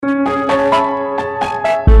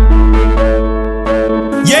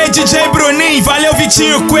Sim, valeu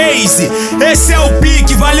Vitinho Crazy. Esse é o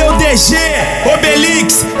Pique, valeu DG,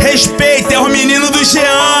 Obelix, respeita, é o menino do Jean,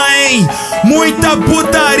 hein? Muita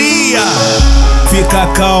putaria. Fica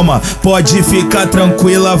calma, pode ficar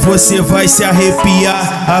tranquila, você vai se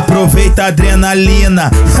arrepiar. Aproveita a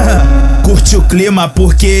adrenalina, curte o clima,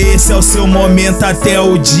 porque esse é o seu momento até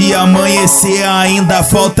o dia amanhecer. Ainda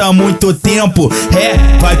falta muito tempo,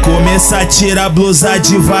 vai começar a tirar a blusa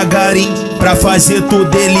devagarinho, pra fazer tu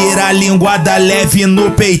delirar, linguada leve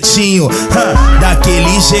no peitinho.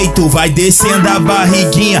 Daquele jeito vai descendo a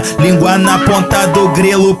barriguinha, língua na ponta do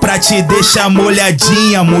grelo pra te deixar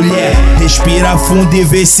molhadinha. Mulher, respira fundo e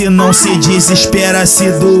vê se não se desespera. Se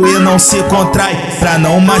doer não se contrai, pra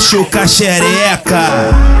não machucar xereca.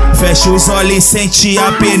 Fecha os olhos e sente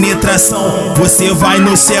a penetração. Você vai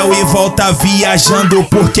no céu e volta viajando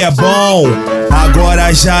porque é bom.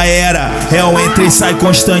 Agora já era, é o entra e sai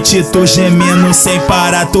constante, tô gemendo sem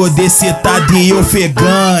parar, todo excitado e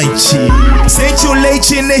ofegante. Sente o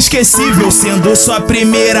leite inesquecível, sendo sua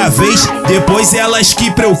primeira vez. Depois elas que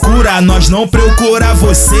procuram, nós não procura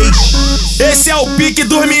vocês. Esse é o pique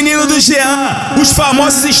dos meninos do Jean, os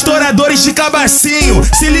famosos estouradores de cabacinho.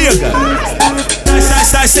 Se liga,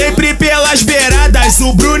 tá sempre pelas beiradas.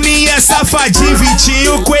 O Bruninho é safadinho,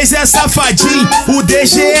 Vitinho Crazy é safadinho, o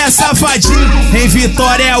DG é safadinho. Em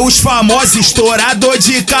Vitória os famosos estourador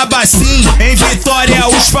de cabacinho. Em Vitória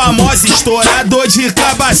os famosos estourador de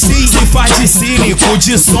cabacinho. Se faz de cínico,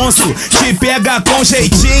 de sonso, te pega com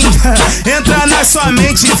jeitinho. Entra na sua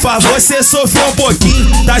mente e faz você sofrer um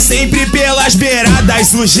pouquinho. Tá sempre pelas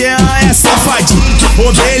beiradas, o Jean é safadinho, o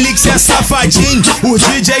Obelix é safadinho, os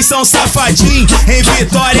DJs são safadinhos. Em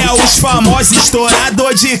Vitória os famosos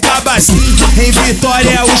estourador de cabacinho. Em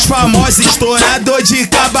Vitória os famosos estourador de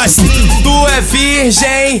cabacinho. Tu é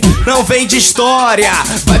virgem, não vem de história,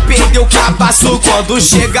 vai perder o cabaço quando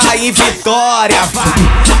chegar em Vitória. Vai,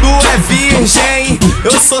 tu é virgem,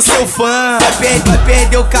 eu sou seu fã, vai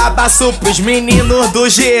perder o cabaço pros meninos do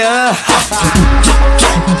Jean.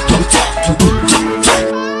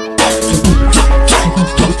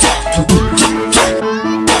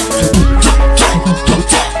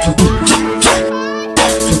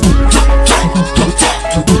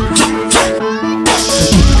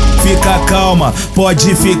 Fica calma,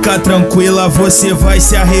 pode ficar tranquila, você vai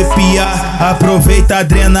se arrepiar. Aproveita a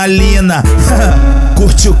adrenalina,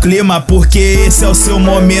 curte o clima, porque esse é o seu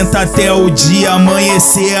momento até o dia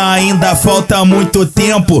amanhecer. Ainda falta muito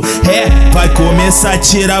tempo, vai começar a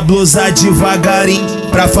tirar a blusa devagarinho,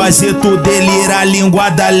 pra fazer tu delirar,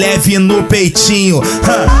 linguada leve no peitinho.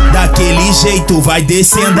 Daquele jeito vai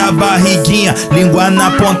descendo a barriguinha, língua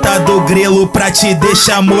na ponta do grelo pra te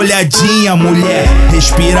deixar molhadinha. Mulher,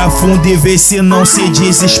 respira fundo e vê se não se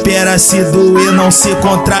desespera. Se doer não se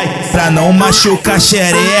contrai, pra não machucar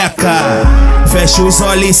xereca. Fecha os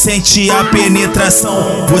olhos e sente a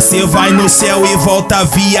penetração. Você vai no céu e volta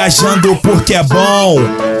viajando porque é bom.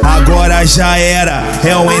 Agora já era,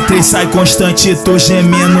 é o entra e sai constante, tô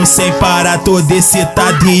gemendo sem parar, todo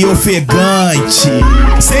excitado e ofegante.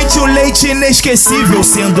 Sente o leite inesquecível,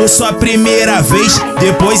 sendo sua primeira vez.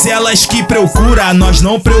 Depois elas que procuram, nós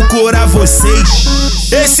não procura vocês.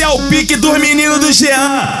 Esse é o pique dos meninos do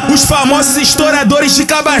Jean, os famosos estouradores de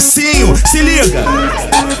cabacinho. Se liga,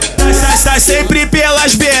 tá sempre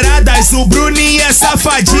pelas beiradas. O Bruninho é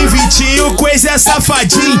safadinho, Vitinho Crazy é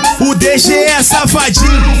safadinho, o DG é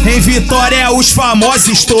safadinho. Em Vitória os famosos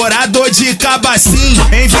estourador de cabacinho.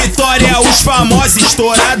 Em Vitória os famosos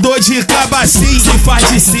estourador de cabacinho. Se faz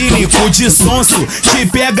de cínico, de sonso, te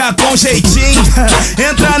pega com jeitinho.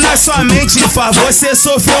 Entra na sua mente e faz você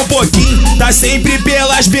sofrer um pouquinho. Tá sempre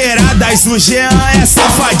pelas beiradas, o Jean é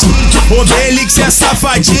safadinho, o Obelix é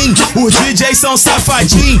safadinho, os DJs são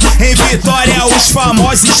safadinhos. Em Vitória os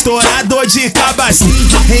famosos estourador de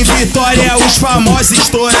cabacinho. Em Vitória os famosos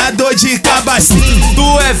estourador de cabacinho.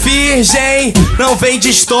 Tu é virgem, não vem de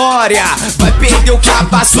história, vai perder o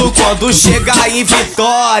cabaço quando chegar em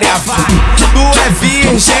Vitória. Vai, tu é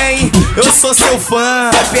virgem, eu sou seu fã,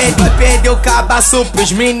 vai perder o cabaço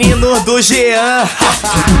pros meninos do Jean.